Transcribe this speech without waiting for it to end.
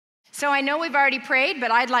So I know we've already prayed, but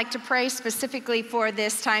I'd like to pray specifically for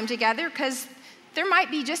this time together because there might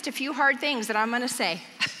be just a few hard things that I'm going to say.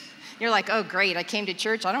 You're like, oh, great, I came to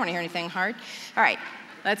church. I don't want to hear anything hard. All right,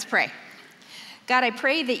 let's pray. God, I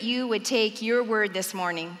pray that you would take your word this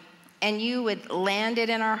morning and you would land it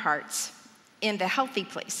in our hearts in the healthy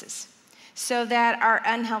places so that our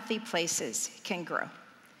unhealthy places can grow.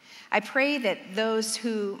 I pray that those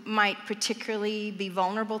who might particularly be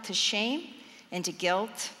vulnerable to shame and to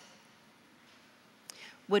guilt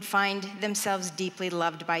would find themselves deeply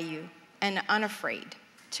loved by you and unafraid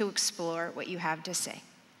to explore what you have to say.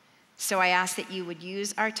 So I ask that you would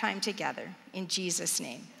use our time together. In Jesus'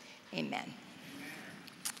 name, amen.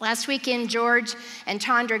 Last weekend, George and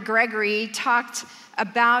Tondra Gregory talked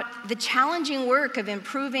about the challenging work of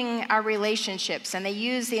improving our relationships, and they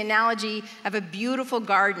used the analogy of a beautiful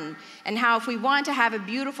garden, and how if we want to have a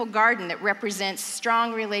beautiful garden that represents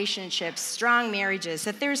strong relationships, strong marriages,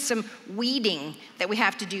 that there's some weeding that we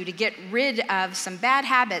have to do to get rid of some bad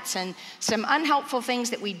habits and some unhelpful things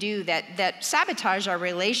that we do that sabotage our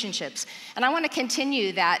relationships. And I want to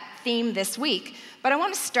continue that theme this week. But I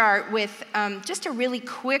want to start with just a really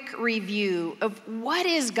quick review of what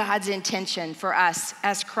is God's intention for us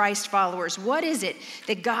as Christ followers. What is it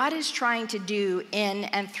that God is trying to do in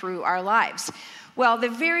and through our lives? Well, the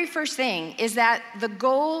very first thing is that the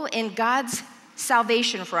goal in God's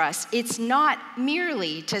salvation for us, it's not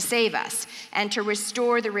merely to save us and to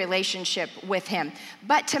restore the relationship with him,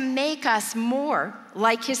 but to make us more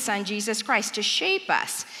like his son, Jesus Christ, to shape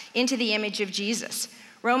us into the image of Jesus.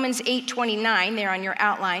 Romans 8:29, there on your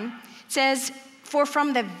outline, says, "For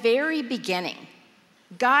from the very beginning,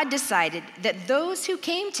 God decided that those who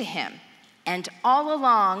came to him, and all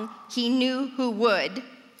along he knew who would."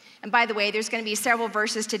 And by the way, there's going to be several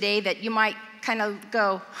verses today that you might kind of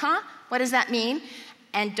go, huh? What does that mean?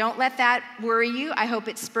 And don't let that worry you. I hope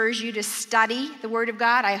it spurs you to study the Word of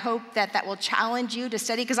God. I hope that that will challenge you to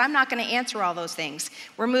study, because I'm not going to answer all those things.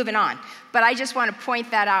 We're moving on. But I just want to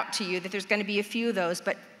point that out to you, that there's going to be a few of those.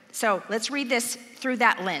 So let's read this through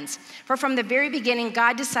that lens. "For from the very beginning,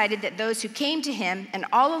 God decided that those who came to him, and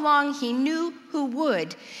all along he knew who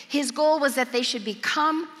would, his goal was that they should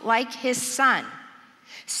become like his son,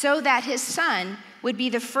 so that his son would be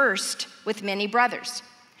the first with many brothers."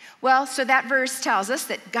 Well, so that verse tells us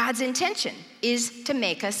that God's intention is to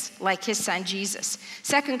make us like his son Jesus.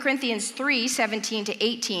 2 Corinthians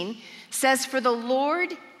 3:17-18 says, "For the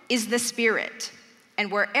Lord is the Spirit,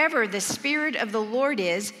 and wherever the Spirit of the Lord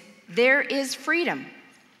is, there is freedom.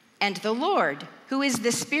 And the Lord, who is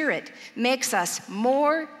the Spirit, makes us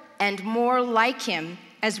more and more like him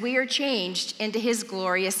as we are changed into his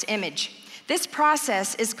glorious image." This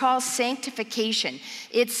process is called sanctification.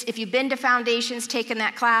 If you've been to Foundations, taken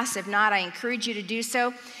that class. If not, I encourage you to do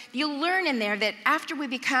so. You'll learn in there that after we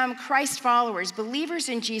become Christ followers, believers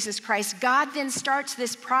in Jesus Christ, God then starts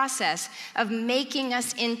this process of making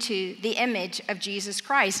us into the image of Jesus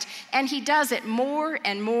Christ. And he does it more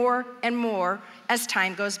and more and more as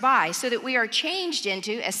time goes by, so that we are changed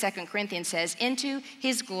into, as 2 Corinthians says, into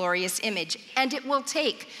his glorious image. And it will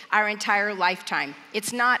take our entire lifetime.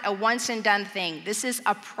 It's not a once and done thing. This is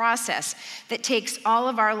a process that takes all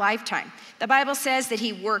of our lifetime. The Bible says that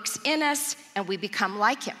he works in us and we become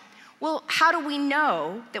like him. Well, how do we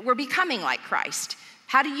know that we're becoming like Christ?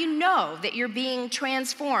 How do you know that you're being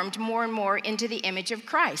transformed more and more into the image of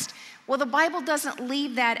Christ? Well, the Bible doesn't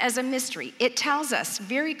leave that as a mystery. It tells us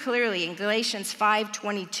very clearly in Galatians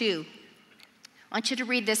 5:22. I want you to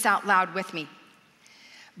read this out loud with me.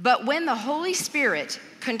 "But when the Holy Spirit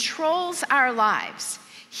controls our lives,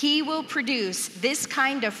 he will produce this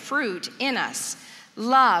kind of fruit in us: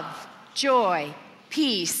 love, joy,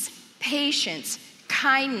 peace, patience,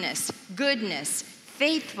 kindness, goodness,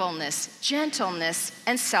 faithfulness, gentleness,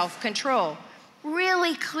 and self-control."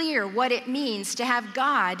 Really clear what it means to have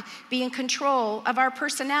God be in control of our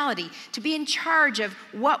personality, to be in charge of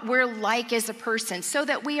what we're like as a person, so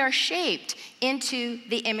that we are shaped into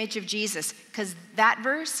the image of Jesus, because that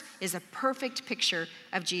verse is a perfect picture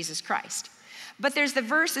of Jesus Christ. But there's the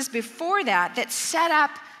verses before that that set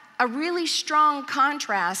up a really strong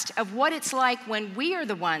contrast of what it's like when we are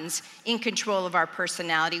the ones in control of our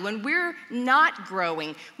personality, when we're not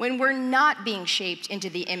growing, when we're not being shaped into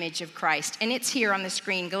the image of Christ. And it's here on the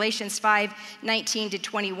screen, Galatians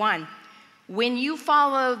 5:19-21. "When you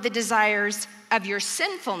follow the desires of your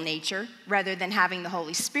sinful nature, rather than having the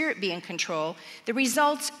Holy Spirit be in control, the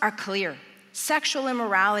results are clear: sexual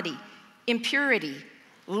immorality, impurity,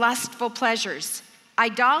 lustful pleasures,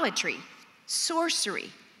 idolatry,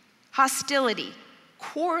 sorcery, hostility,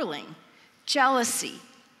 quarreling, jealousy,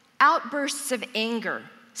 outbursts of anger,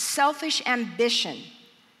 selfish ambition,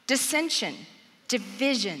 dissension,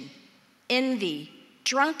 division, envy,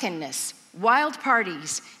 drunkenness, wild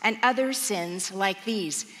parties, and other sins like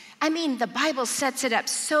these. I mean, the Bible sets it up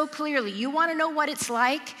so clearly. You want to know what it's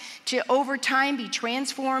like to, over time, be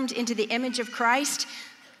transformed into the image of Christ?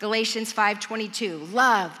 Galatians 5:22,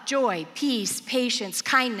 love, joy, peace, patience,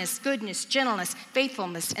 kindness, goodness, gentleness,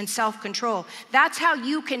 faithfulness, and self-control. That's how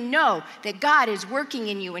you can know that God is working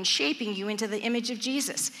in you and shaping you into the image of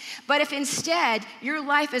Jesus. But if instead your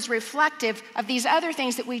life is reflective of these other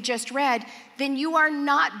things that we just read, then you are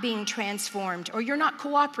not being transformed, or you're not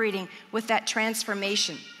cooperating with that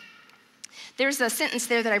transformation. There's a sentence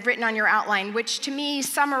there that I've written on your outline, which to me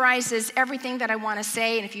summarizes everything that I want to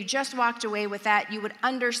say. And if you just walked away with that, you would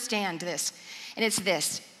understand this. And it's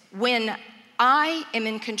this: when I am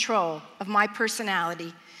in control of my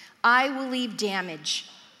personality, I will leave damage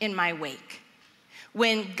in my wake.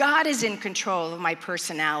 When God is in control of my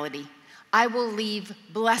personality, I will leave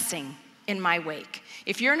blessing in my wake.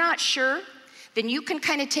 If you're not sure, then you can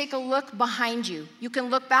kind of take a look behind you. You can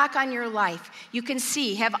look back on your life. You can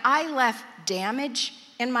see, have I left damage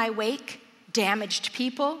in my wake? Damaged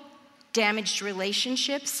people, damaged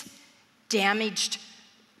relationships, damaged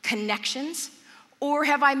connections? Or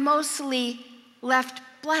have I mostly left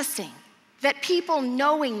blessing? That people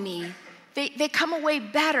knowing me, they come away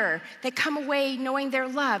better. They come away knowing they're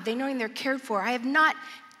loved, knowing they're cared for. I have not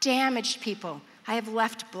damaged people. I have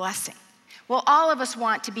left blessing. Well, all of us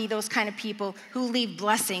want to be those kind of people who leave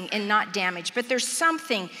blessing and not damage, but there's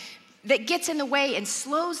something that gets in the way and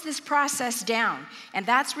slows this process down. And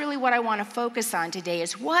that's really what I want to focus on today,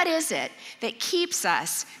 is what is it that keeps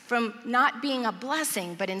us from not being a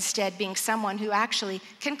blessing, but instead being someone who actually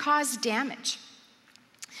can cause damage.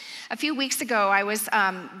 A few weeks ago, I was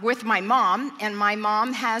with my mom, and my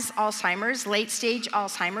mom has Alzheimer's, late-stage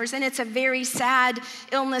Alzheimer's, and it's a very sad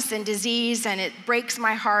illness and disease, and it breaks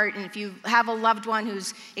my heart. And if you have a loved one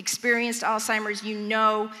who's experienced Alzheimer's, you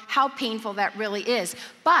know how painful that really is.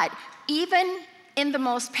 But even in the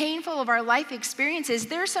most painful of our life experiences,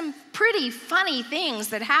 there's some pretty funny things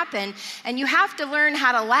that happen, and you have to learn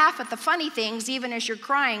how to laugh at the funny things even as you're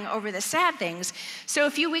crying over the sad things. So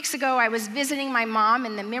a few weeks ago, I was visiting my mom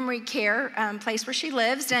in the memory care place where she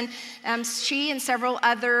lives, and she and several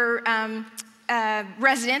other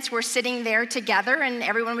residents were sitting there together, and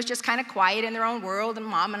everyone was just kind of quiet in their own world, and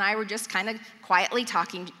Mom and I were just kind of quietly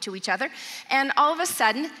talking to each other. And all of a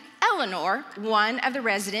sudden, Eleanor, one of the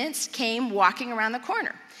residents, came walking around the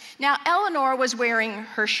corner. Now, Eleanor was wearing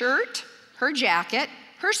her shirt, her jacket,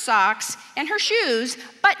 her socks, and her shoes,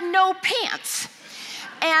 but no pants.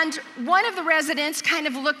 And one of the residents kind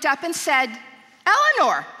of looked up and said,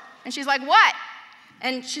 "Eleanor." And she's like, "What?"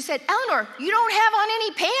 And she said, "Eleanor, you don't have on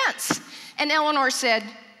any pants." And Eleanor said,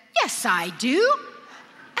 "Yes, I do."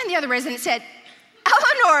 And the other resident said,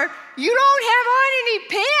 "Eleanor, you don't have on any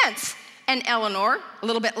pants." And Eleanor, a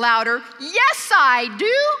little bit louder, "Yes, I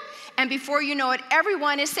do." And before you know it,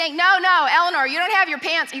 everyone is saying, "No, Eleanor, you don't have your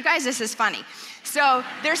pants." You guys, this is funny. So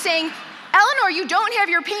they're saying, "Eleanor, you don't have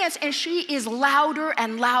your pants." And she is louder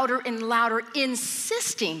and louder and louder,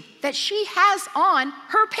 insisting that she has on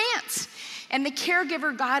her pants. And the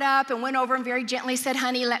caregiver got up and went over and very gently said,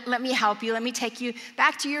 "Honey, let me help you. Let me take you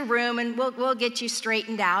back to your room, and we'll get you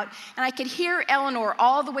straightened out." And I could hear Eleanor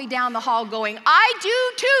all the way down the hall going, "I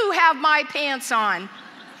do too have my pants on."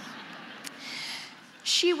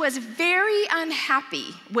 She was very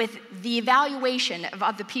unhappy with the evaluation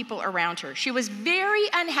of the people around her. She was very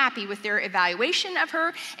unhappy with their evaluation of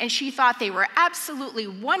her, and she thought they were absolutely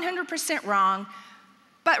 100% wrong.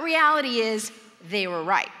 But reality is, they were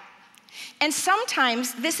right. And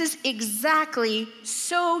sometimes this is exactly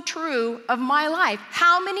so true of my life.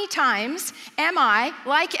 How many times am I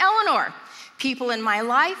like Eleanor? People in my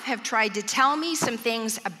life have tried to tell me some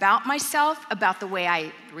things about myself, about the way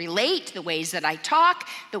I relate, the ways that I talk,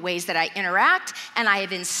 the ways that I interact, and I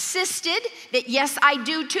have insisted that, yes, I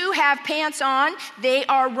do too have pants on. They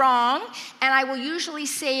are wrong, and I will usually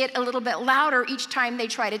say it a little bit louder each time they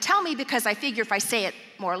try to tell me, because I figure if I say it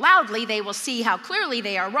more loudly, they will see how clearly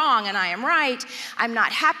they are wrong and I am right. I'm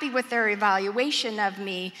not happy with their evaluation of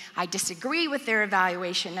me. I disagree with their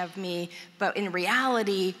evaluation of me, but in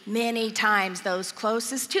reality, many times those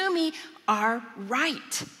closest to me are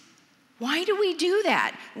right. Why do we do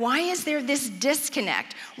that? Why is there this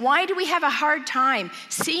disconnect? Why do we have a hard time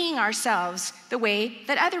seeing ourselves the way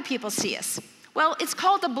that other people see us? Well, it's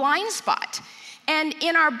called a blind spot. And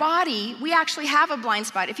in our body, we actually have a blind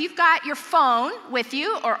spot. If you've got your phone with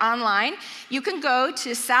you or online, you can go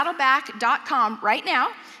to saddleback.com right now,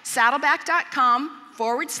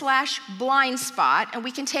 saddleback.com/blind spot, and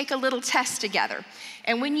we can take a little test together.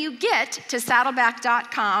 And when you get to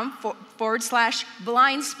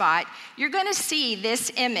saddleback.com/blind spot, you're going to see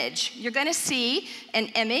this image. You're going to see an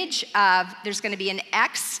image of, there's going to be an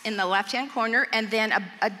X in the left-hand corner and then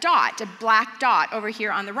a dot, a black dot over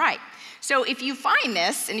here on the right. So if you find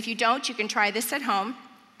this, and if you don't, you can try this at home.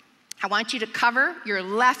 I want you to cover your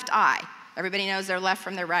left eye. Everybody knows their left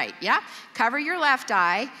from their right, yeah? Cover your left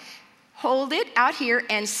eye, hold it out here,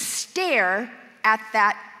 and stare at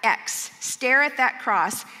that X. Stare at that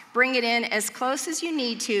cross. Bring it in as close as you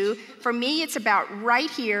need to. For me, it's about right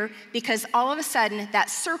here, because all of a sudden, that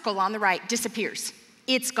circle on the right disappears.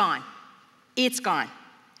 It's gone. It's gone.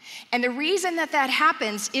 And the reason that that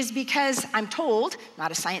happens is because I'm told, not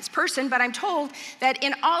a science person, but I'm told that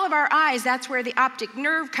in all of our eyes, that's where the optic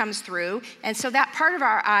nerve comes through. And so that part of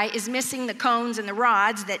our eye is missing the cones and the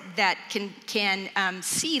rods that can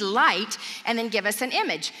see light and then give us an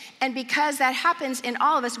image. And because that happens in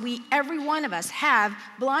all of us, every one of us have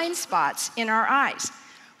blind spots in our eyes.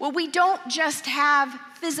 Well, we don't just have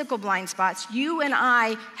physical blind spots. You and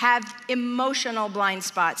I have emotional blind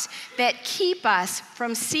spots that keep us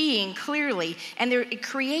from seeing clearly. And it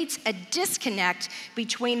creates a disconnect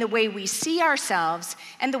between the way we see ourselves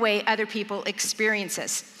and the way other people experience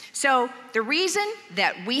us. So the reason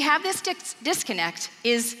that we have this disconnect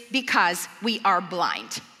is because we are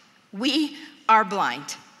blind. We are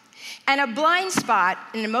blind. And a blind spot,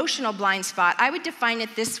 an emotional blind spot, I would define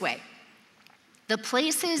it this way. The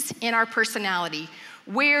places in our personality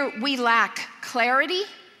where we lack clarity,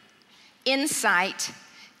 insight,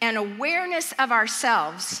 and awareness of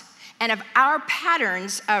ourselves and of our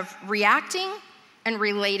patterns of reacting and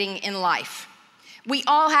relating in life. We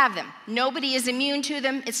all have them. Nobody is immune to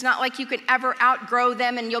them. It's not like you can ever outgrow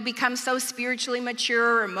them and you'll become so spiritually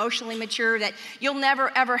mature or emotionally mature that you'll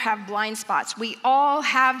never, ever have blind spots. We all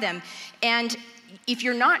have them. And if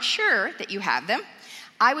you're not sure that you have them,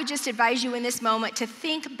 I would just advise you in this moment to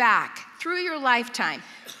think back through your lifetime,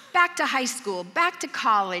 back to high school, back to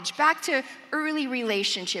college, back to early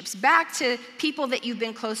relationships, back to people that you've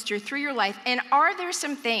been close to through your life. And are there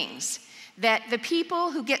some things that the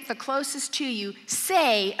people who get the closest to you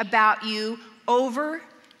say about you over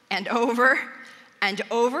and over and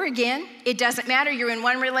over again? It doesn't matter. You're in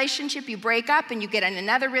one relationship, you break up, and you get in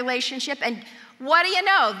another relationship, and what do you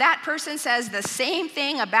know? That person says the same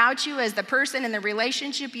thing about you as the person in the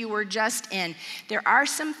relationship you were just in. There are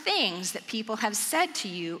some things that people have said to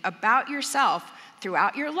you about yourself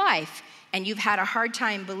throughout your life, and you've had a hard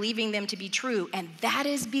time believing them to be true. And that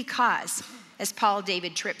is because, as Paul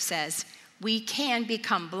David Tripp says, we can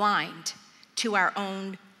become blind to our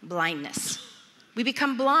own blindness. We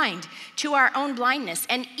become blind to our own blindness.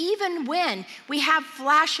 And even when we have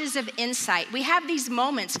flashes of insight, we have these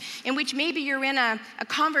moments in which maybe you're in a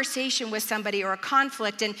conversation with somebody or a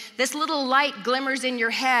conflict, and this little light glimmers in your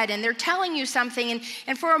head, and they're telling you something,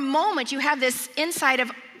 and for a moment you have this insight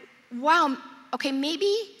of, wow, okay,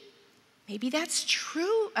 maybe that's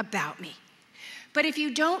true about me. But if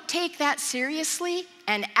you don't take that seriously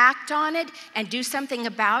and act on it and do something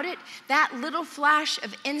about it, that little flash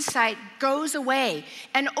of insight goes away.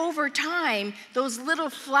 And over time, those little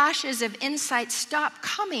flashes of insight stop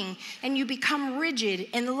coming, and you become rigid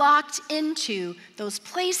and locked into those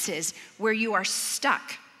places where you are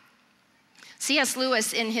stuck. C.S.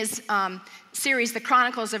 Lewis, in his series, The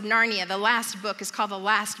Chronicles of Narnia, the last book is called The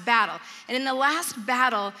Last Battle. And in the last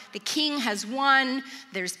battle, the king has won.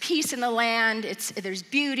 There's peace in the land. There's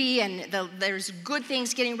beauty, and there's good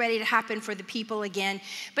things getting ready to happen for the people again.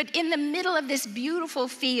 But in the middle of this beautiful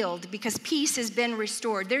field, because peace has been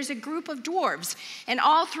restored, there's a group of dwarves. And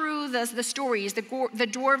all through the stories, the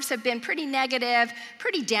dwarves have been pretty negative,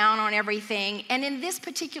 pretty down on everything. And in this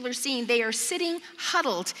particular scene, they are sitting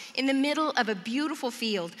huddled in the middle of a beautiful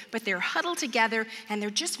field, but they're huddled together and they're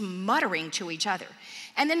just muttering to each other.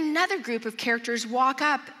 And then another group of characters walk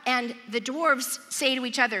up, and the dwarves say to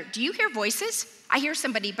each other, "Do you hear voices? I hear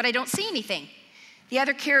somebody, but I don't see anything." The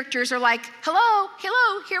other characters are like, hello,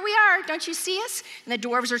 here we are. Don't you see us?" And the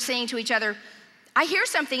dwarves are saying to each other, "I hear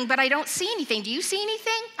something, but I don't see anything. Do you see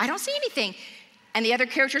anything? I don't see anything." And the other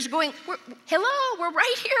characters are going, "Hello, we're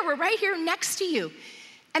right here next to you."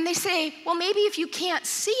 And they say, "Well, maybe if you can't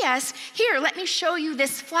see us, here, let me show you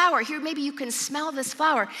this flower. Here, maybe you can smell this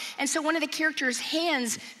flower." And so one of the characters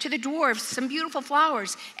hands to the dwarves some beautiful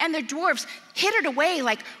flowers, and the dwarves hid it away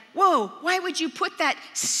like, "Whoa, why would you put that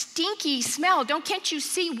stinky smell? Can't you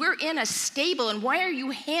see we're in a stable, and why are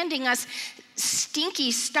you handing us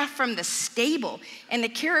stinky stuff from the stable?" And the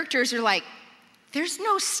characters are like, There's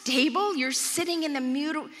no stable. You're sitting in the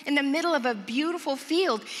middle of a beautiful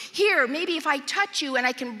field. Here, maybe if I touch you and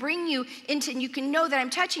I can bring you into, and you can know that I'm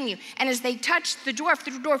touching you. And as they touch the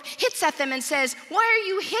dwarf hits at them and says, why are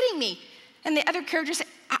you hitting me? And the other characters say,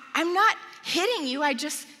 I'm not hitting you, I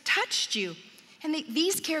just touched you. And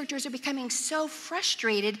these characters are becoming so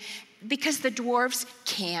frustrated because the dwarves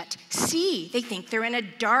can't see. They think they're in a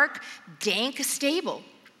dark, dank stable.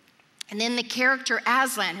 And then the character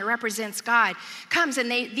Aslan, who represents God, comes,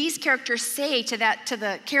 and these characters say to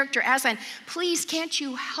the character Aslan, please, can't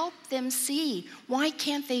you help them see? Why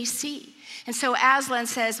can't they see? And so Aslan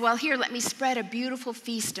says, well, here, let me spread a beautiful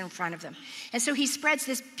feast in front of them. And so he spreads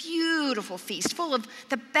this beautiful feast full of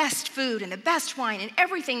the best food and the best wine and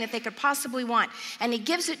everything that they could possibly want. And he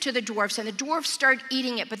gives it to the dwarfs, and the dwarfs start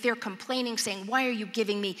eating it, but they're complaining, saying, why are you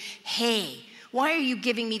giving me hay? Why are you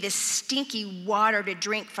giving me this stinky water to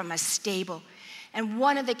drink from a stable? And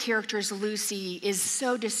one of the characters, Lucy, is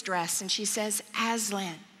so distressed, and she says,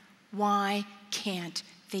 Aslan, why can't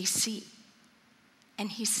they see? And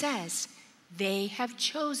he says, they have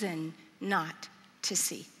chosen not to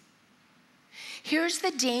see. Here's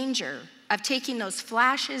the danger of taking those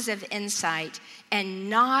flashes of insight and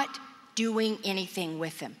not doing anything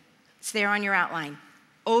with them. It's there on your outline.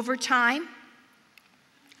 Over time,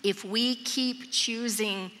 if we keep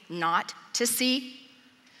choosing not to see,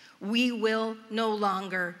 we will no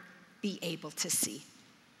longer be able to see.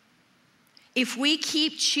 If we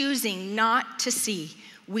keep choosing not to see,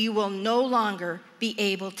 we will no longer be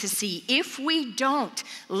able to see. If we don't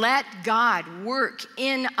let God work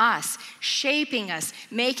in us, shaping us,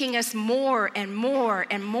 making us more and more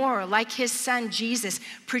and more like his son Jesus,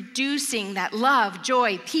 producing that love,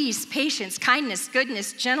 joy, peace, patience, kindness,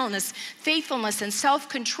 goodness, gentleness, faithfulness, and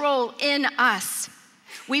self-control in us,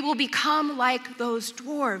 we will become like those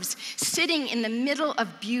dwarves, sitting in the middle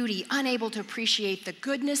of beauty, unable to appreciate the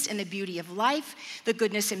goodness and the beauty of life, the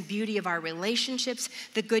goodness and beauty of our relationships,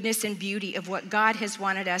 the goodness and beauty of what God has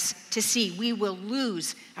wanted us to see. We will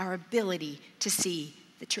lose our ability to see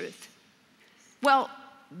the truth. Well,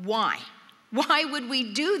 why? Why would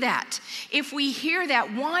we do that? If we hear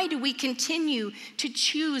that, why do we continue to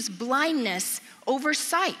choose blindness over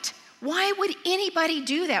sight? Why would anybody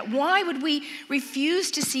do that? Why would we refuse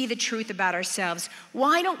to see the truth about ourselves?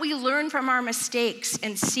 Why don't we learn from our mistakes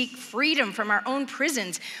and seek freedom from our own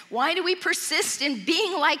prisons? Why do we persist in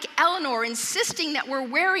being like Eleanor, insisting that we're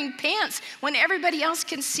wearing pants when everybody else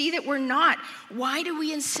can see that we're not? Why do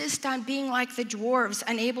we insist on being like the dwarves,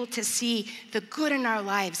 unable to see the good in our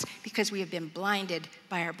lives because we have been blinded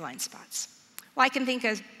by our blind spots? Well, I can think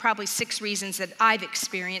of probably 6 reasons that I've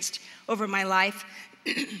experienced over my life.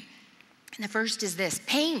 And the first is this: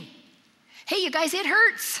 pain. Hey, you guys, it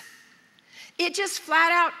hurts. It just flat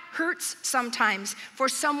out hurts sometimes for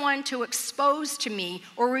someone to expose to me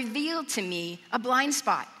or reveal to me a blind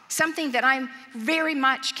spot, something that I very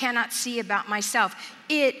much cannot see about myself.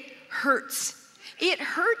 It hurts. It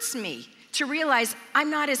hurts me to realize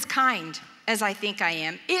I'm not as kind as I think I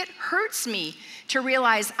am. It hurts me to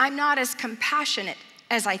realize I'm not as compassionate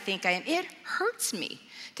as I think I am. It hurts me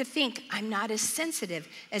to think I'm not as sensitive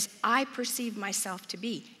as I perceive myself to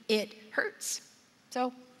be. It hurts.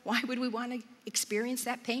 So why would we want to experience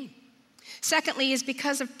that pain? Secondly, is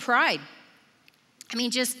because of pride. I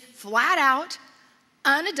mean, just flat out,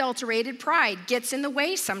 unadulterated pride gets in the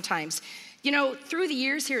way sometimes. You know, through the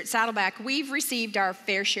years here at Saddleback, we've received our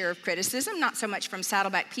fair share of criticism, not so much from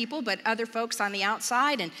Saddleback people, but other folks on the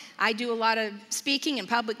outside. And I do a lot of speaking and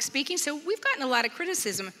public speaking, so we've gotten a lot of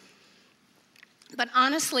criticism. But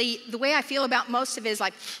honestly, the way I feel about most of it is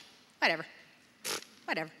like, whatever.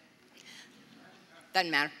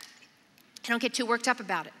 Doesn't matter. I don't get too worked up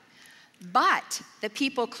about it. But the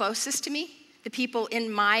people closest to me, the people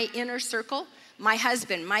in my inner circle, my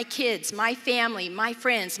husband, my kids, my family, my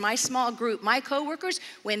friends, my small group, my coworkers,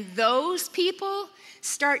 when those people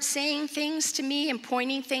start saying things to me and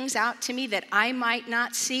pointing things out to me that I might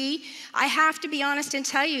not see, I have to be honest and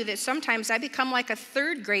tell you that sometimes I become like a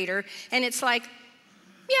 3rd grader, and it's like,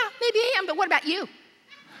 yeah, maybe I am, but what about you?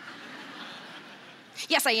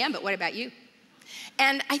 Yes, I am, but what about you?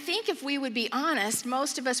 And I think if we would be honest,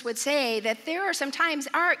 most of us would say that there are some times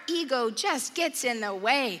our ego just gets in the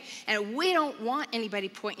way, and we don't want anybody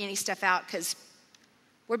pointing any stuff out because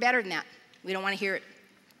we're better than that. We don't want to hear it.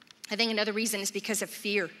 I think another reason is because of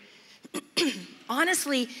fear.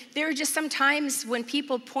 Honestly, there are just some times when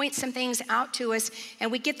people point some things out to us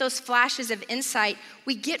and we get those flashes of insight,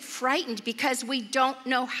 we get frightened because we don't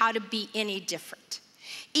know how to be any different.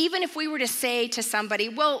 Even if we were to say to somebody,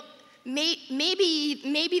 well,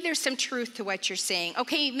 maybe there's some truth to what you're saying.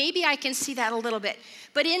 Okay, maybe I can see that a little bit.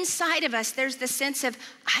 But inside of us, there's the sense of,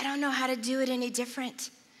 I don't know how to do it any different.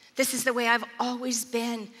 This is the way I've always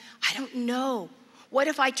been. I don't know. What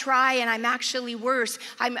if I try and I'm actually worse?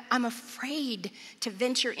 I'm afraid to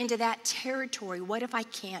venture into that territory. What if I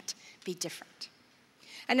can't be different?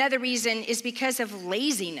 Another reason is because of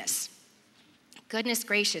laziness. Goodness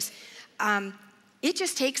gracious. It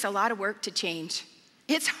just takes a lot of work to change.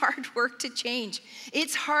 It's hard work to change.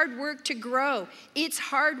 It's hard work to grow. It's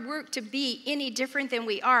hard work to be any different than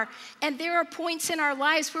we are. And there are points in our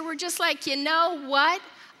lives where we're just like, you know what?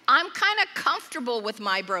 I'm kind of comfortable with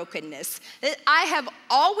my brokenness. I have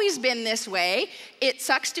always been this way. It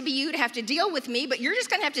sucks to be you to have to deal with me, but you're just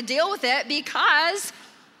going to have to deal with it because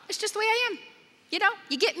it's just the way I am. You know,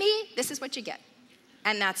 you get me, this is what you get.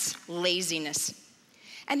 And that's laziness.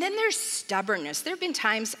 And then there's stubbornness. There have been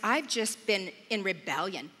times I've just been in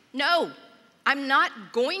rebellion. No, I'm not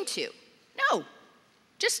going to. No,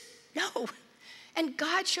 just no. And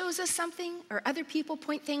God shows us something, or other people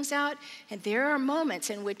point things out, and there are moments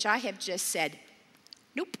in which I have just said,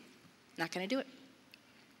 nope, not going to do it.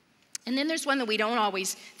 And then there's one that we don't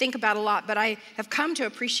always think about a lot, but I have come to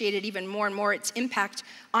appreciate it even more and more, its impact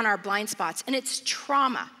on our blind spots, and it's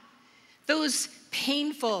trauma. Those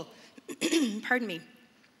painful,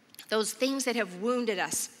 those things that have wounded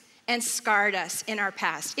us and scarred us in our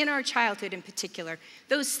past, in our childhood in particular,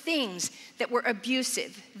 those things that were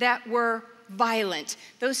abusive, that were violent,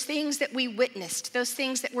 those things that we witnessed, those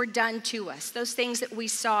things that were done to us, those things that we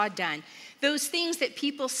saw done, those things that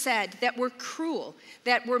people said that were cruel,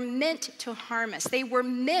 that were meant to harm us. They were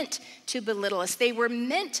meant to belittle us. They were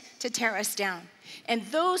meant to tear us down. And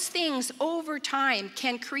those things over time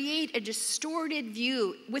can create a distorted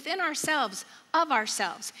view within ourselves of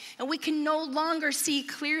ourselves. And we can no longer see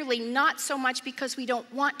clearly, not so much because we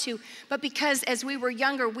don't want to, but because as we were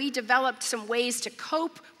younger, we developed some ways to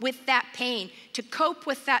cope with that pain, to cope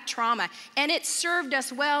with that trauma. And it served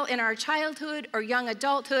us well in our childhood or young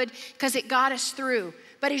adulthood because it got us through.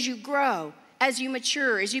 But as you grow, as you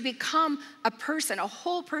mature, as you become a person, a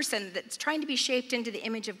whole person that's trying to be shaped into the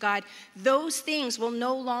image of God, those things will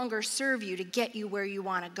no longer serve you to get you where you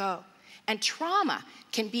want to go. And trauma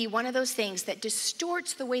can be one of those things that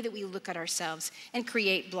distorts the way that we look at ourselves and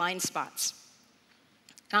create blind spots.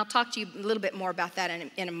 And I'll talk to you a little bit more about that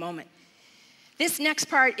in a moment. This next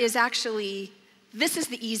part is actually, this is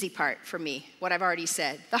the easy part for me, what I've already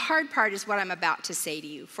said. The hard part is what I'm about to say to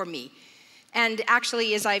you, for me. And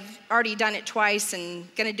actually, as I've already done it twice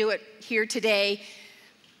and going to do it here today,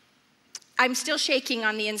 I'm still shaking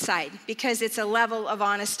on the inside because it's a level of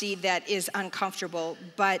honesty that is uncomfortable,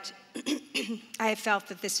 but I have felt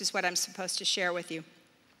that this is what I'm supposed to share with you.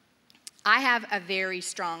 I have a very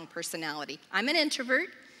strong personality. I'm an introvert.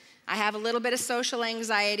 I have a little bit of social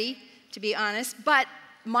anxiety, to be honest, but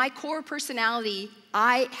my core personality,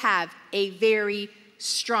 I have a very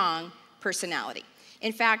strong personality.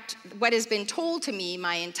 In fact, what has been told to me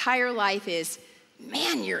my entire life is,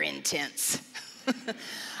 man, you're intense.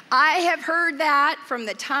 I have heard that from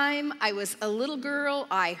the time I was a little girl.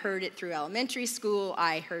 I heard it through elementary school.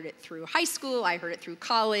 I heard it through high school. I heard it through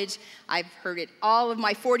college. I've heard it all of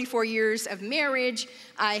my 44 years of marriage.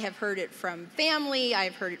 I have heard it from family.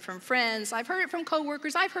 I've heard it from friends. I've heard it from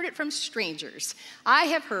coworkers. I've heard it from strangers. I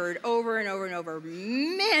have heard over and over and over,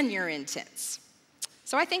 man, you're intense.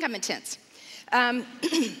 So I think I'm intense.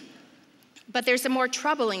 But there's a more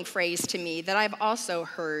troubling phrase to me that I've also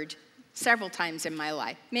heard several times in my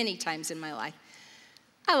life, many times in my life.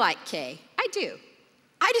 I like Kay. I do.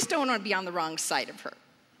 I just don't want to be on the wrong side of her.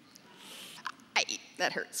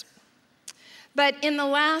 That hurts. But in the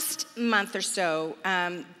last month or so,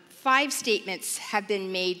 5 statements have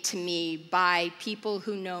been made to me by people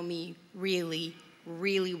who know me really,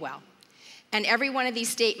 really well. And every one of these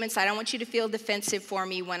statements, I don't want you to feel defensive for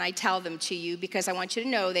me when I tell them to you, because I want you to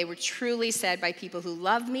know they were truly said by people who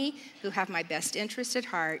love me, who have my best interest at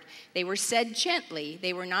heart. They were said gently.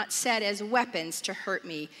 They were not said as weapons to hurt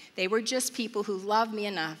me. They were just people who love me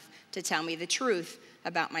enough to tell me the truth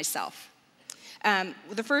about myself.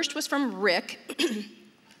 The first was from Rick.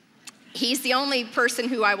 He's the only person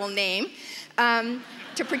who I will name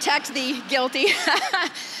to protect the guilty.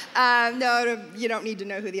 No, you don't need to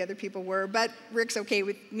know who the other people were, but Rick's okay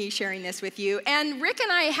with me sharing this with you. And Rick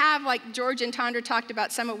and I have, like George and Tondra talked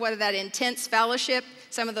about, some of what that intense fellowship,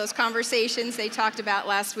 some of those conversations they talked about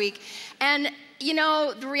last week. And you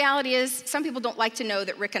know, the reality is some people don't like to know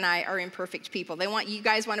that Rick and I are imperfect people. You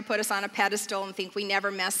guys want to put us on a pedestal and think we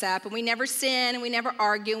never mess up and we never sin and we never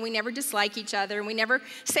argue and we never dislike each other and we never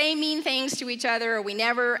say mean things to each other or we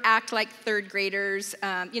never act like third graders.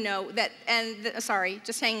 Sorry,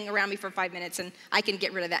 just hang around me for 5 minutes and I can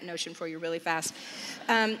get rid of that notion for you really fast.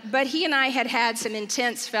 But he and I had some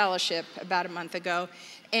intense fellowship about a month ago.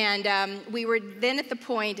 And we were then at the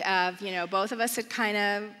point of, both of us had kind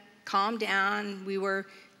of calmed down. We were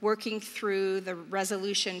working through the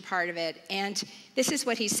resolution part of it. And this is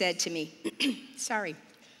what he said to me. Sorry.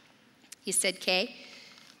 He said, Kay,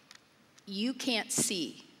 you can't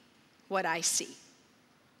see what I see.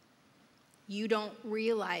 You don't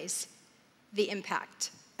realize the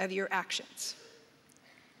impact of your actions.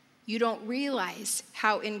 You don't realize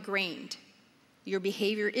how ingrained your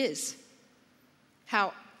behavior is,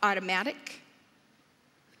 how automatic,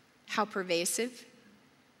 how pervasive,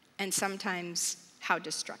 and sometimes how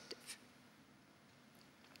destructive.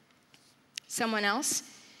 Someone else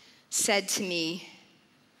said to me,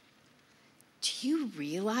 do you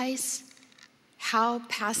realize how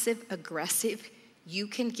passive-aggressive you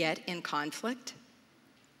can get in conflict?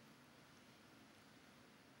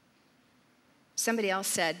 Somebody else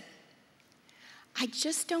said, I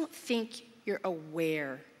just don't think you're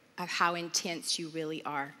aware of how intense you really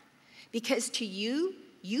are. Because to you,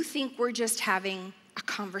 you think we're just having a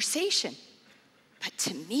conversation. But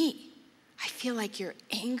to me, I feel like you're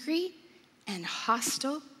angry and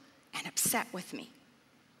hostile and upset with me.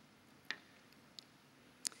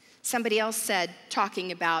 Somebody else said,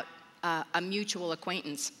 talking about a mutual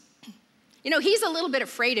acquaintance, he's a little bit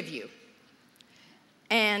afraid of you.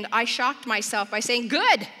 And I shocked myself by saying,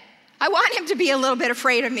 good, I want him to be a little bit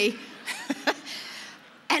afraid of me.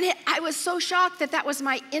 And I was so shocked that was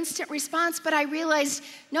my instant response, but I realized,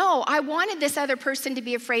 no, I wanted this other person to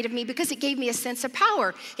be afraid of me because it gave me a sense of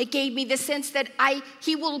power. It gave me the sense that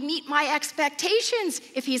he will meet my expectations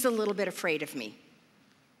if he's a little bit afraid of me.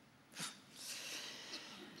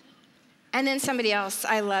 And then somebody else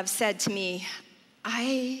I love said to me,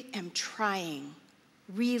 I am trying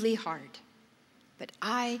really hard, but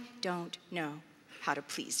I don't know how to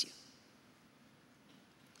please you.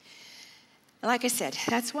 Like I said,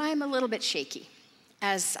 that's why I'm a little bit shaky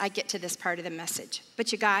as I get to this part of the message.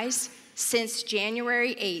 But you guys, since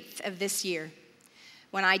January 8th of this year,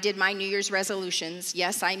 when I did my New Year's resolutions,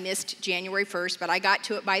 yes, I missed January 1st, but I got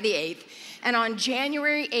to it by the 8th. And on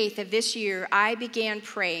January 8th of this year, I began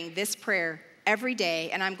praying this prayer every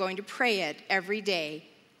day, and I'm going to pray it every day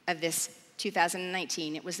of this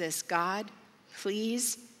 2019. It was this: God,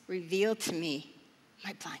 please reveal to me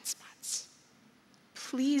my blind spots.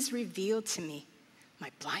 Please reveal to me my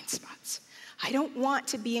blind spots. I don't want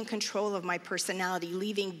to be in control of my personality,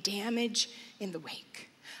 leaving damage in the wake.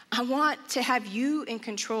 I want to have you in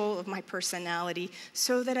control of my personality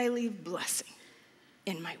so that I leave blessing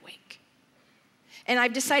in my wake. And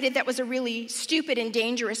I've decided that was a really stupid and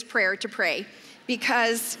dangerous prayer to pray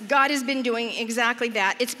because God has been doing exactly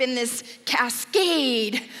that. It's been this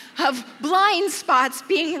cascade of blind spots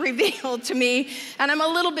being revealed to me, and I'm a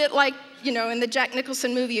little bit like, in the Jack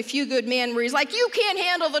Nicholson movie, A Few Good Men, where he's like, you can't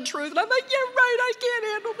handle the truth. And I'm like, yeah, right, I can't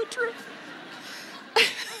handle the truth.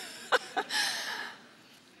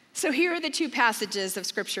 So here are the two passages of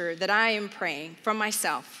Scripture that I am praying from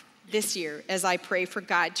myself this year as I pray for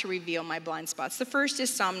God to reveal my blind spots. The first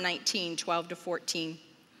is Psalm 19, 12-14.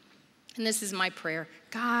 And this is my prayer.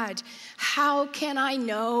 God, how can I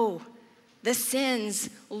know the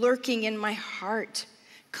sins lurking in my heart?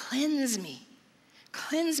 Cleanse me.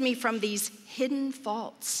 Cleanse me from these hidden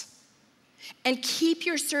faults. And keep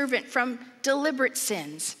your servant from deliberate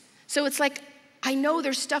sins. So it's like, I know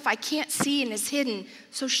there's stuff I can't see and is hidden,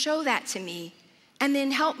 so show that to me. And then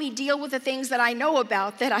help me deal with the things that I know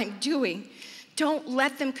about that I'm doing. Don't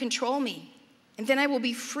let them control me. And then I will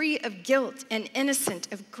be free of guilt and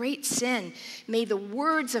innocent of great sin. May the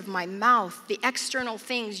words of my mouth, the external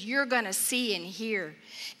things you're going to see and hear,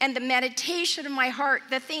 and the meditation of my heart,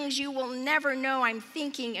 the things you will never know I'm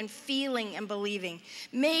thinking and feeling and believing.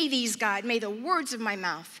 May these, God, may the words of my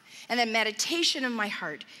mouth and the meditation of my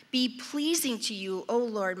heart be pleasing to you, O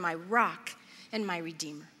Lord, my rock and my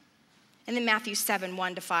redeemer. And then Matthew 7,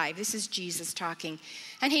 1-5, this is Jesus talking.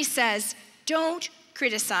 And he says, don't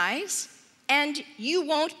criticize, and you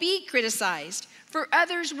won't be criticized, for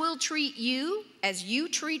others will treat you as you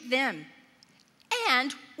treat them.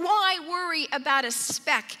 And why worry about a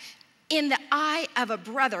speck in the eye of a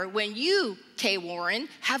brother when you, Kay Warren,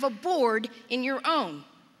 have a board in your own?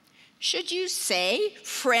 Should you say,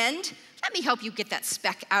 friend, let me help you get that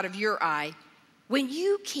speck out of your eye, when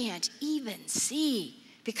you can't even see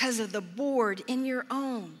because of the board in your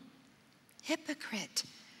own. Hypocrite.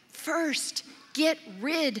 First, get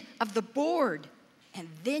rid of the board, and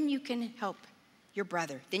then you can help your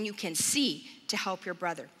brother. Then you can see to help your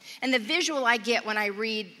brother. And the visual I get when I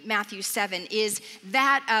read Matthew 7 is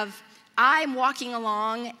that of I'm walking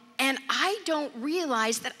along and I don't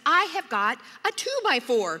realize that I have got a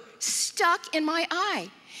 2x4 stuck in my eye.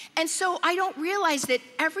 And so I don't realize that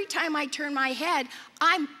every time I turn my head,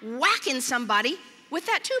 I'm whacking somebody with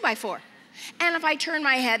that 2x4. And if I turn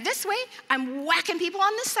my head this way, I'm whacking people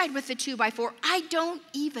on this side with the 2x4. I don't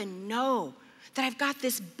even know that I've got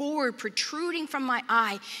this board protruding from my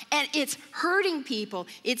eye, and it's hurting people,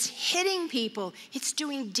 it's hitting people, it's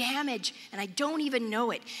doing damage, and I don't even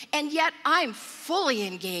know it. And yet I'm fully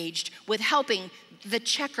engaged with helping the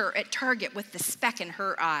checker at Target with the speck in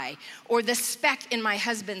her eye, or the speck in my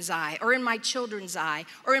husband's eye, or in my children's eye,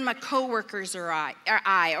 or in my coworker's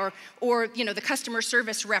eye, or the customer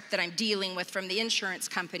service rep that I'm dealing with from the insurance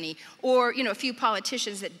company, or a few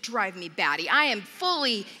politicians that drive me batty. I am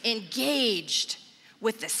fully engaged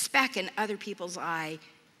with the speck in other people's eye,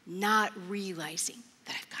 not realizing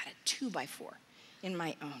that I've got a 2x4 in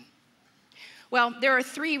my own. Well, there are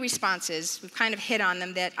 3 responses, we've kind of hit on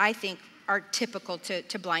them, that I think are typical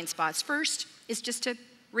to blind spots. First is just to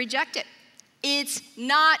reject it. It's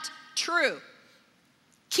not true.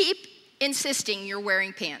 Keep insisting you're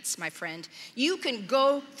wearing pants, my friend. You can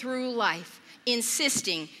go through life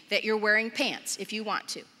insisting that you're wearing pants if you want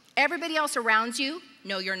to. Everybody else around you,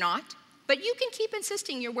 no, you're not. But you can keep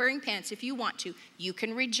insisting you're wearing pants if you want to. You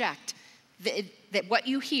can reject that what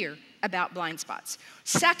you hear about blind spots.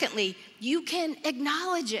 Secondly, you can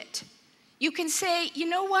acknowledge it. You can say, you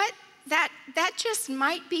know what? That just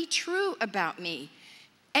might be true about me.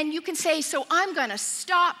 And you can say, so I'm going to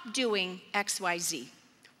stop doing XYZ.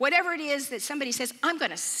 Whatever it is that somebody says, I'm going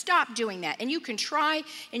to stop doing that. And you can try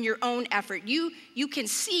in your own effort. You can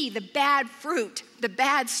see the bad fruit, the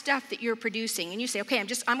bad stuff that you're producing. And you say, okay,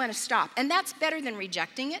 I'm going to stop. And that's better than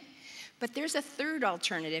rejecting it. But there's a third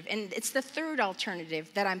alternative, and it's the third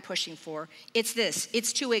alternative that I'm pushing for. It's this.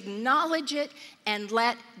 It's to acknowledge it and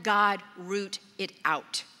let God root it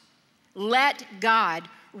out. Let God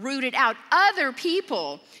root it out. Other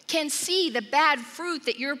people can see the bad fruit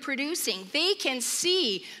that you're producing. They can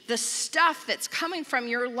see the stuff that's coming from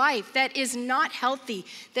your life that is not healthy,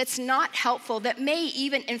 that's not helpful, that may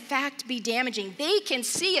even, in fact, be damaging. They can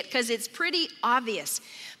see it because it's pretty obvious.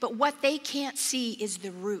 But what they can't see is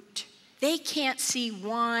the root. They can't see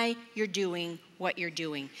why you're doing what you're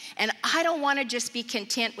doing. And I don't want to just be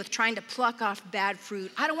content with trying to pluck off bad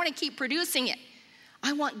fruit. I don't want to keep producing it.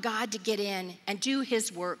 I want God to get in and do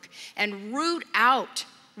his work and root out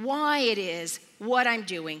why it is what I'm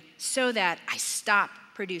doing so that I stop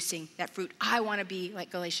producing that fruit. I want to be like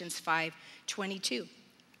Galatians 5:22.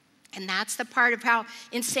 And that's the part of how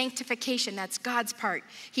in sanctification, that's God's part.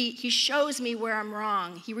 He shows me where I'm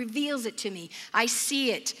wrong. He reveals it to me. I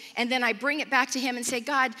see it. And then I bring it back to him and say,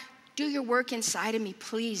 God, do your work inside of me,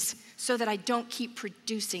 please, so that I don't keep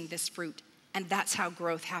producing this fruit. And that's how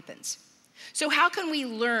growth happens. So how can we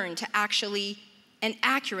learn to actually and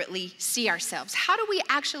accurately see ourselves? How do we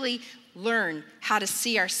actually learn how to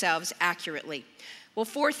see ourselves accurately? Well,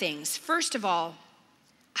 4 things. First of all,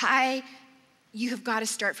 you have got to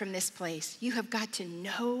start from this place. You have got to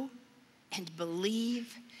know and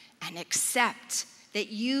believe and accept that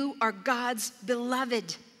you are God's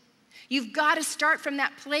beloved. You've got to start from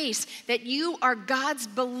that place that you are God's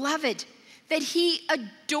beloved, that he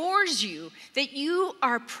adores you, that you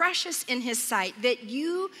are precious in his sight, that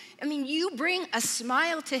you bring a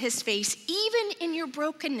smile to his face, even in your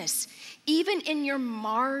brokenness, even in your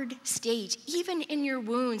marred state, even in your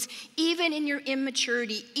wounds, even in your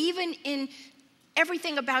immaturity, even in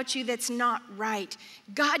everything about you that's not right.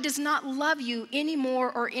 God does not love you any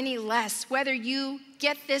more or any less, whether you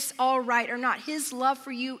get this all right or not. His love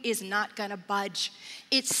for you is not gonna budge.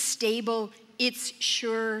 It's stable, it's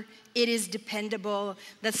sure, it is dependable.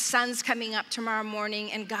 The sun's coming up tomorrow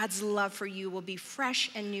morning, and God's love for you will be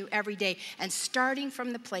fresh and new every day. And starting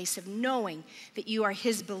from the place of knowing that you are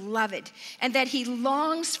his beloved and that he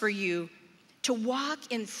longs for you to walk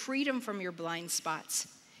in freedom from your blind spots.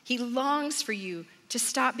 He longs for you to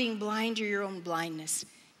stop being blind to your own blindness.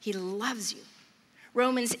 He loves you.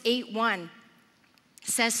 Romans 8:1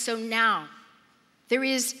 says, so now there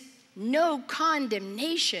is no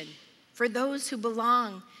condemnation for those who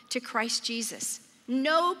belong to Christ Jesus.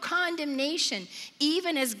 No condemnation,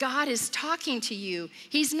 even as God is talking to you.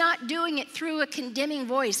 He's not doing it through a condemning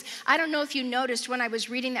voice. I don't know if you noticed when I was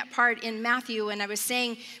reading that part in Matthew and I was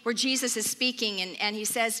saying where Jesus is speaking and he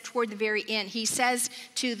says toward the very end, he says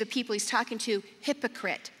to the people he's talking to,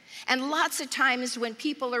 hypocrite. And lots of times when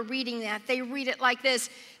people are reading that, they read it like this,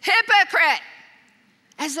 hypocrite,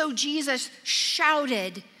 as though Jesus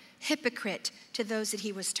shouted hypocrite to those that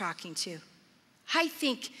he was talking to. I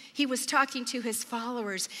think he was talking to his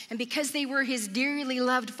followers, and because they were his dearly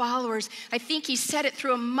loved followers, I think he said it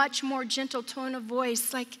through a much more gentle tone of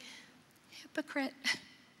voice, like, hypocrite,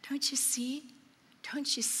 don't you see?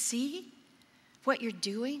 Don't you see what you're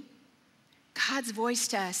doing? God's voice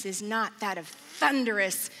to us is not that of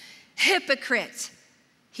thunderous hypocrite.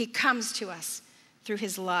 He comes to us through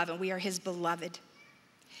his love, and we are his beloved.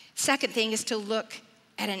 Second thing is to look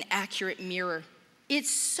at an accurate mirror.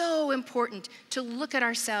 It's so important to look at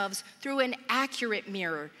ourselves through an accurate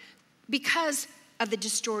mirror because of the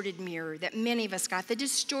distorted mirror that many of us got, the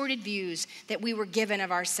distorted views that we were given of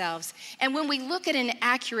ourselves. And when we look at an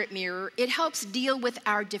accurate mirror, it helps deal with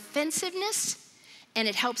our defensiveness and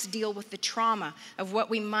it helps deal with the trauma of what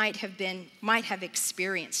we might have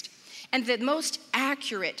experienced. And the most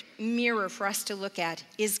accurate mirror for us to look at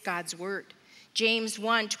is God's word. James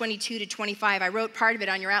 1, 22 to 25. I wrote part of it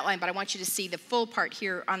on your outline, but I want you to see the full part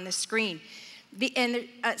here on the screen.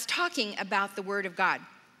 It's talking about the word of God.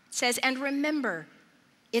 It says, and remember,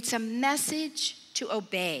 it's a message to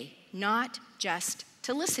obey, not just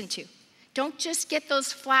to listen to. Don't just get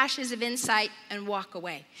those flashes of insight and walk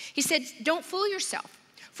away. He said, don't fool yourself,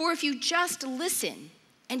 for if you just listen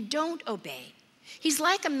and don't obey, he's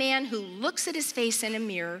like a man who looks at his face in a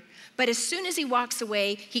mirror, but as soon as he walks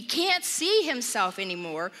away, he can't see himself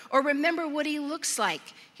anymore or remember what he looks like.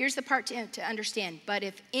 Here's the part to understand. But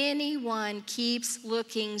if anyone keeps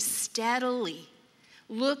looking steadily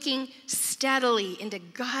into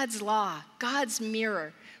God's law, God's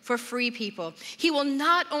mirror for free people, he will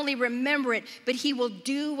not only remember it, but he will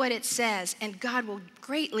do what it says, and God will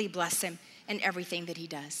greatly bless him in everything that he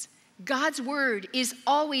does. God's word is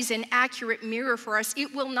always an accurate mirror for us.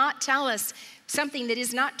 It will not tell us something that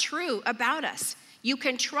is not true about us. You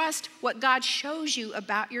can trust what God shows you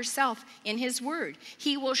about yourself in his word.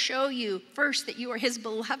 He will show you, first, that you are his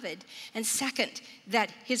beloved, and second,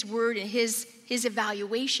 that his word and his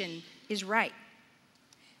evaluation is right.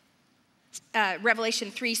 Revelation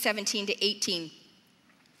 3, 17 to 18.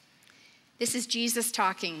 This is Jesus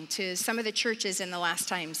talking to some of the churches in the last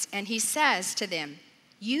times, and he says to them,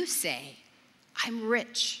 you say, I'm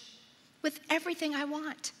rich with everything I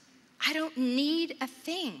want. I don't need a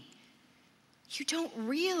thing. You don't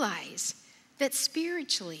realize that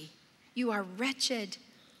spiritually you are wretched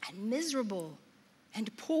and miserable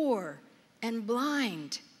and poor and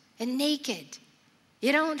blind and naked.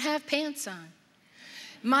 You don't have pants on.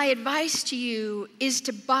 My advice to you is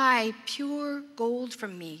to buy pure gold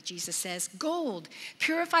from me, Jesus says. Gold,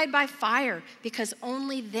 purified by fire, because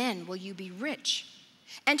only then will you be rich.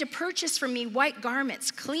 And to purchase from me white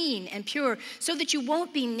garments, clean and pure, so that you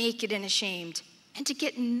won't be naked and ashamed. And to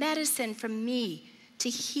get medicine from me to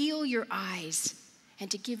heal your eyes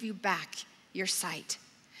and to give you back your sight.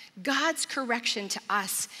 God's correction to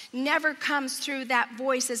us never comes through that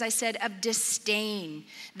voice, as I said, of disdain,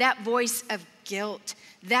 that voice of guilt,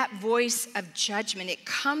 that voice of judgment. It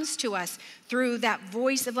comes to us through that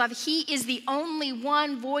voice of love. He is the only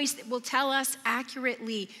one voice that will tell us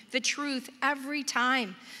accurately the truth every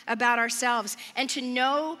time about ourselves. And to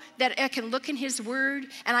know that I can look in his word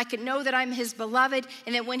and I can know that I'm his beloved,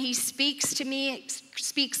 and that when he speaks to me,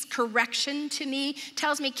 speaks correction to me,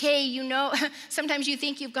 tells me, Kay, you know, sometimes you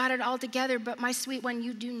think you've got it all together, but my sweet one,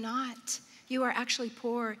 you do not. You are actually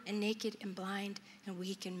poor and naked and blind and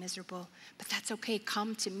weak and miserable. But that's okay.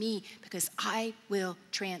 Come to me because I will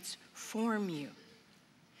transform you.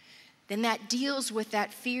 Then that deals with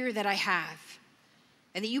that fear that I have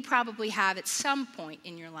and that you probably have at some point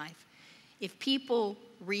in your life. If people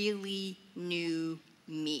really knew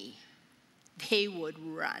me, they would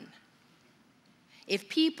run. If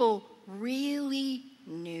people really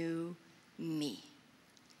knew me,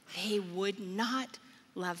 they would not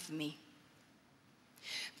love me.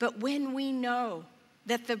 But when we know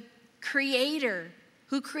that the Creator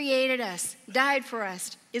who created us, died for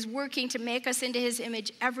us, is working to make us into his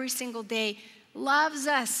image every single day, loves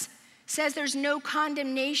us, says there's no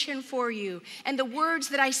condemnation for you, and the words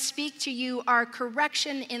that I speak to you are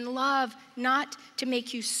correction in love, not to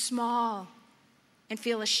make you small and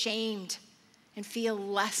feel ashamed and feel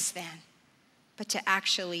less than, but to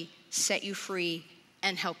actually set you free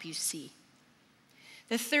and help you see.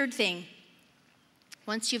 The third thing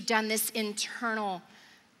Once you've done this internal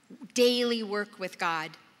daily work with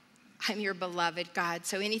God, I'm your beloved, God,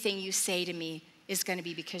 so anything you say to me is going to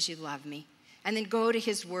be because you love me. And then go to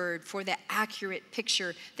his word for the accurate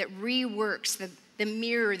picture that reworks the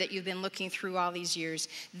mirror that you've been looking through all these years.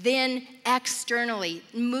 Then externally,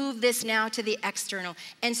 move this now to the external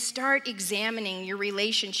and start examining your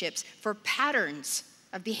relationships for patterns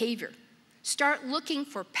of behavior. Start looking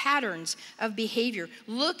for patterns of behavior.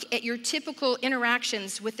 Look at your typical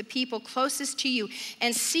interactions with the people closest to you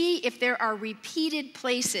and see if there are repeated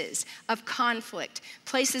places of conflict,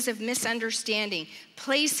 places of misunderstanding,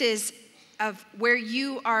 places of where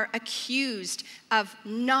you are accused of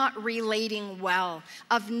not relating well,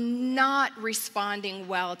 of not responding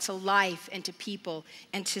well to life and to people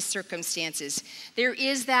and to circumstances. There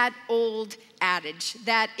is that old adage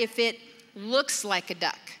that if it looks like a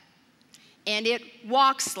duck, and it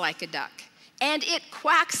walks like a duck, and it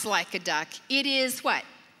quacks like a duck, it is what?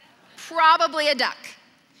 Probably a duck.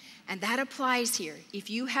 And that applies here. If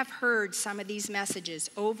you have heard some of these messages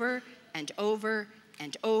over and over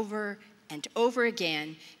and over and over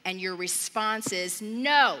again, and your response is,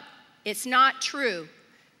 no, it's not true,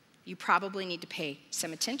 you probably need to pay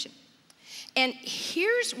some attention. And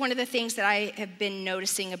here's one of the things that I have been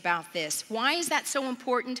noticing about this. Why is that so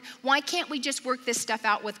important? Why can't we just work this stuff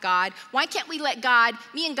out with God? Why can't we let God,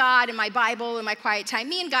 me and God and my Bible and my quiet time,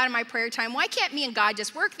 me and God and my prayer time, why can't me and God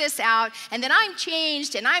just work this out and then I'm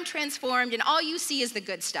changed and I'm transformed and all you see is the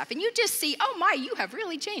good stuff? And you just see, oh my, you have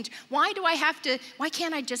really changed. Why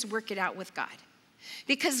can't I just work it out with God?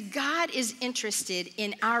 Because God is interested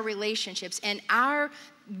in our relationships and our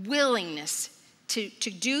willingness to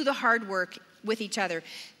do the hard work with each other.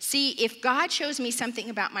 See, if God shows me something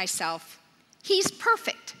about myself, he's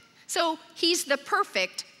perfect. So he's the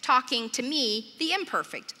perfect talking to me, the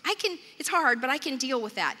imperfect. It's hard, but I can deal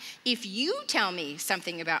with that. If you tell me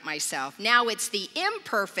something about myself, now it's the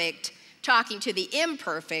imperfect talking to the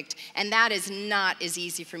imperfect, and that is not as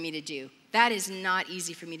easy for me to do. That is not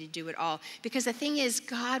easy for me to do at all. Because the thing is,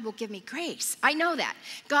 God will give me grace. I know that.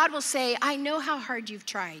 God will say, I know how hard you've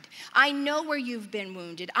tried. I know where you've been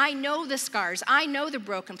wounded. I know the scars. I know the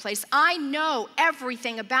broken place. I know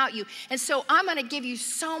everything about you. And so I'm going to give you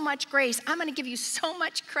so much grace. I'm going to give you so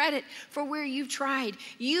much credit for where you've tried.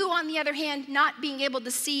 You, on the other hand, not being able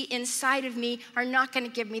to see inside of me are not going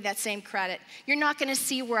to give me that same credit. You're not going to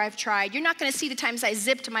see where I've tried. You're not going to see the times I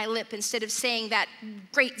zipped my lip instead of saying that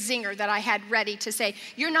great zinger that I had ready to say.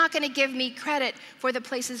 You're not going to give me credit for the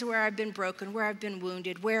places where I've been broken, where I've been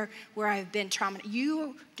wounded, where I've been traumatized.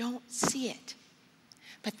 You don't see it.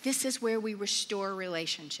 But this is where we restore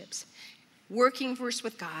relationships. Working first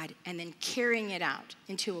with God and then carrying it out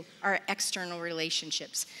into our external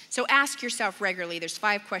relationships. So ask yourself regularly. There's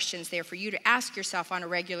 5 questions there for you to ask yourself on a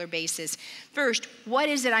regular basis. First, what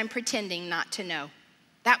is it I'm pretending not to know?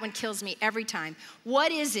 That one kills me every time.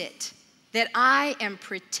 What is it that I am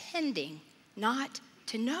pretending not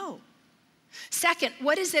to know? Second,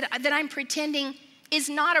 what is it that I'm pretending is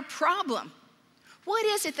not a problem? What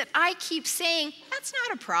is it that I keep saying, that's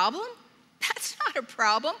not a problem? That's not a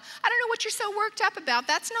problem. I don't know what you're so worked up about.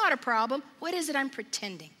 That's not a problem. What is it I'm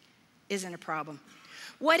pretending isn't a problem?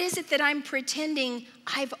 What is it that I'm pretending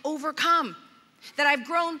I've overcome? That I've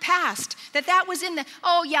grown past, that was in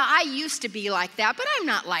oh yeah, I used to be like that, but I'm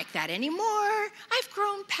not like that anymore. I've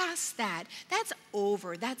grown past that. That's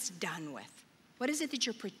over, that's done with. What is it that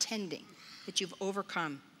you're pretending that you've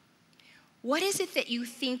overcome? What is it that you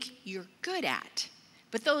think you're good at,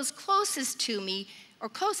 but those closest to me or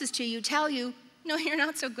closest to you tell you, no, you're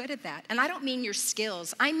not so good at that. And I don't mean your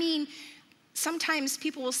skills. I mean, sometimes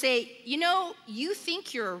people will say, you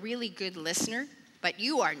think you're a really good listener, but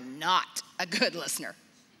you are not a good listener.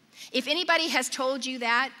 If anybody has told you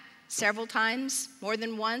that several times, more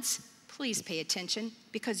than once, please pay attention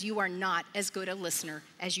because you are not as good a listener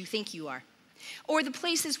as you think you are. Or the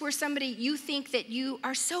places where you think that you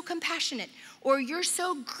are so compassionate, or you're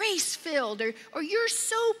so grace-filled, or you're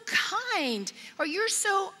so kind, or you're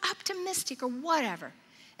so optimistic, or whatever.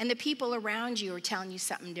 And the people around you are telling you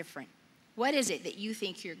something different. What is it that you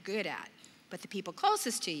think you're good at, but the people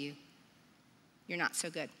closest to you, you're not so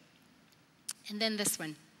good? And then this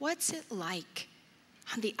one, what's it like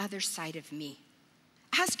on the other side of me?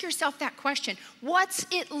 Ask yourself that question. What's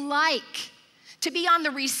it like to be on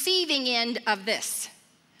the receiving end of this?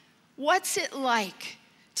 What's it like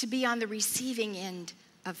to be on the receiving end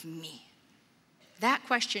of me? That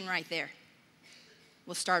question right there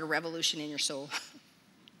will start a revolution in your soul.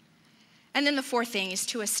 And then the 4th thing is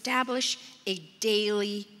to establish a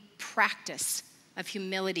daily practice of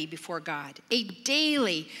humility before God, a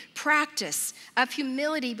daily practice of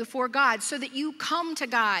humility before God, so that you come to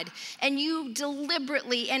God and you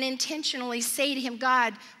deliberately and intentionally say to him,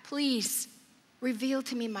 God, please reveal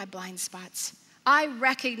to me my blind spots. I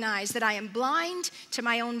recognize that I am blind to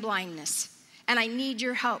my own blindness, and I need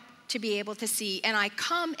your help to be able to see. And I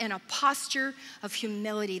come in a posture of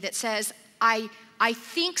humility that says, I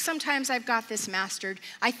think sometimes I've got this mastered.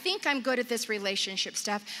 I think I'm good at this relationship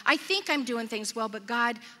stuff. I think I'm doing things well, but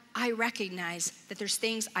God, I recognize that there's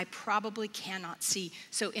things I probably cannot see.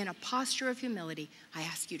 So in a posture of humility, I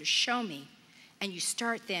ask you to show me. And you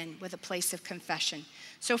start then with a place of confession.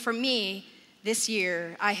 So for me, this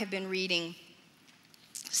year, I have been reading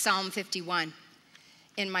Psalm 51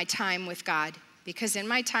 in my time with God, because in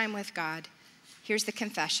my time with God, here's the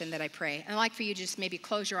confession that I pray. And I'd like for you to just maybe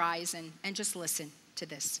close your eyes and just listen to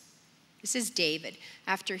this. This is David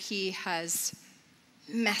after he has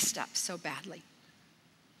messed up so badly.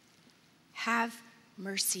 Have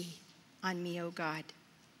mercy on me, O God,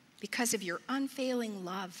 because of your unfailing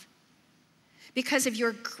love. Because of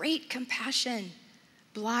your great compassion,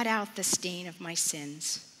 blot out the stain of my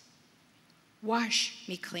sins. Wash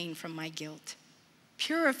me clean from my guilt.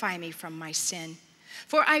 Purify me from my sin.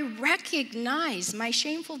 For I recognize my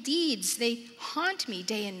shameful deeds. They haunt me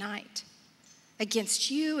day and night. Against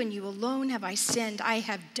you and you alone have I sinned. I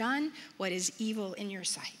have done what is evil in your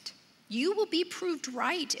sight. You will be proved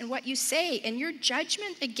right in what you say, and your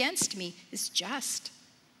judgment against me is just.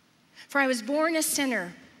 For I was born a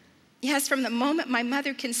sinner. Yes, from the moment my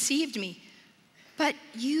mother conceived me. But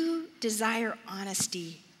you desire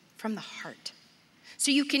honesty from the heart,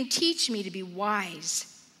 so you can teach me to be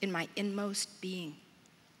wise in my inmost being.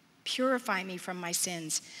 Purify me from my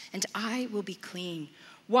sins, and I will be clean.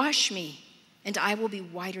 Wash me, and I will be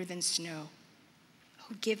whiter than snow.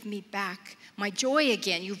 Oh, give me back my joy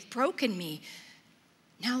again. You've broken me.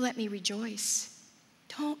 Now let me rejoice.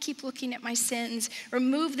 Don't keep looking at my sins.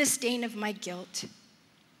 Remove the stain of my guilt.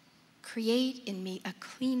 Create in me a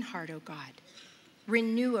clean heart, O God.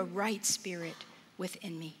 Renew a right spirit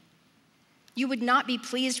within me. You would not be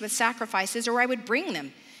pleased with sacrifices, or I would bring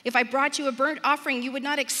them. If I brought you a burnt offering, you would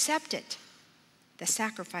not accept it. The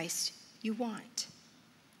sacrifice you want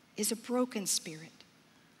is a broken spirit,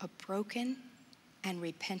 a broken and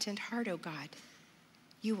repentant heart, O God.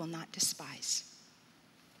 You will not despise.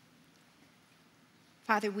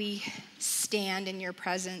 Father, we stand in your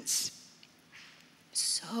presence,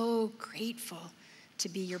 so grateful to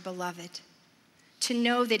be your beloved. To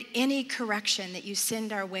know that any correction that you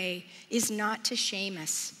send our way is not to shame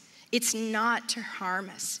us. It's not to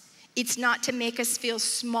harm us. It's not to make us feel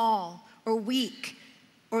small or weak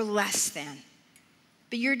or less than.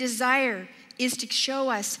 But your desire is to show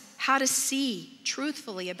us how to see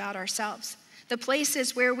truthfully about ourselves, the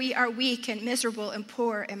places where we are weak and miserable and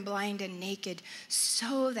poor and blind and naked,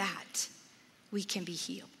 so that we can be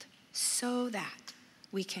healed, so that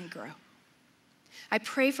we can grow. I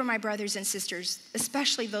pray for my brothers and sisters,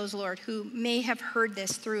 especially those, Lord, who may have heard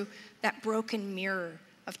this through that broken mirror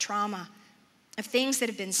of trauma, of things that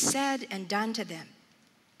have been said and done to them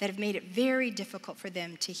that have made it very difficult for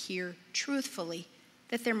them to hear truthfully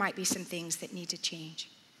that there might be some things that need to change.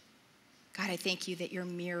 God, I thank you that your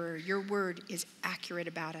mirror, your word is accurate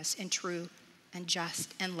about us and true and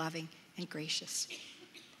just and loving and gracious.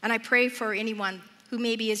 And I pray for anyone who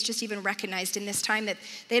maybe is just even recognized in this time that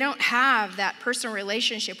they don't have that personal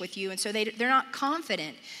relationship with you, and so they're not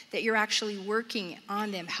confident that you're actually working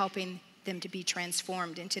on them, helping them to be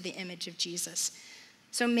transformed into the image of Jesus.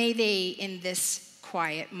 So may they, in this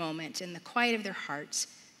quiet moment, in the quiet of their hearts,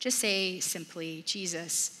 just say simply,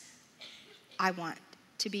 Jesus, I want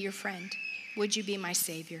to be your friend. Would you be my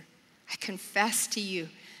Savior? I confess to you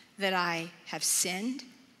that I have sinned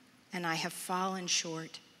and I have fallen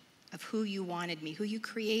short of who you wanted me, who you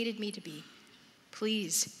created me to be.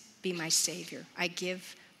 Please be my Savior. I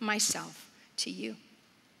give myself to you.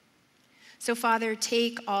 So, Father,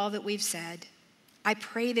 take all that we've said. I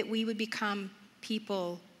pray that we would become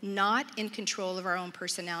people not in control of our own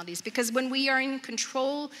personalities, because when we are in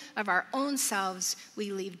control of our own selves,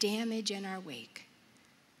 we leave damage in our wake.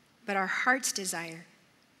 But our heart's desire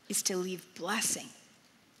is to leave blessing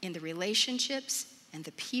in the relationships and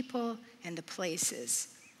the people and the places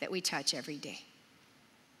that we touch every day.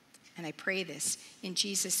 And I pray this in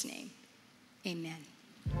Jesus' name. Amen.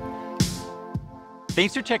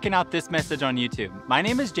 Thanks for checking out this message on YouTube. My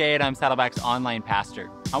name is Jay and I'm Saddleback's online pastor.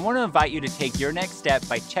 I want to invite you to take your next step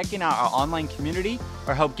by checking out our online community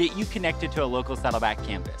or help get you connected to a local Saddleback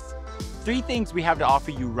campus. 3 things we have to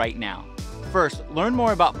offer you right now. First, learn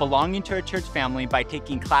more about belonging to a church family by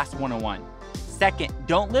taking Class 101. Second,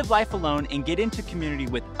 don't live life alone and get into community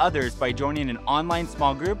with others by joining an online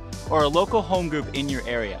small group or a local home group in your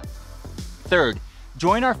area. Third,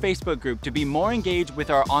 join our Facebook group to be more engaged with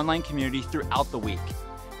our online community throughout the week.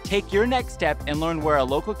 Take your next step and learn where a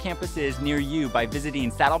local campus is near you by visiting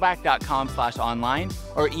saddleback.com/online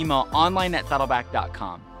or email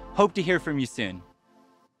online@saddleback.com. Hope to hear from you soon.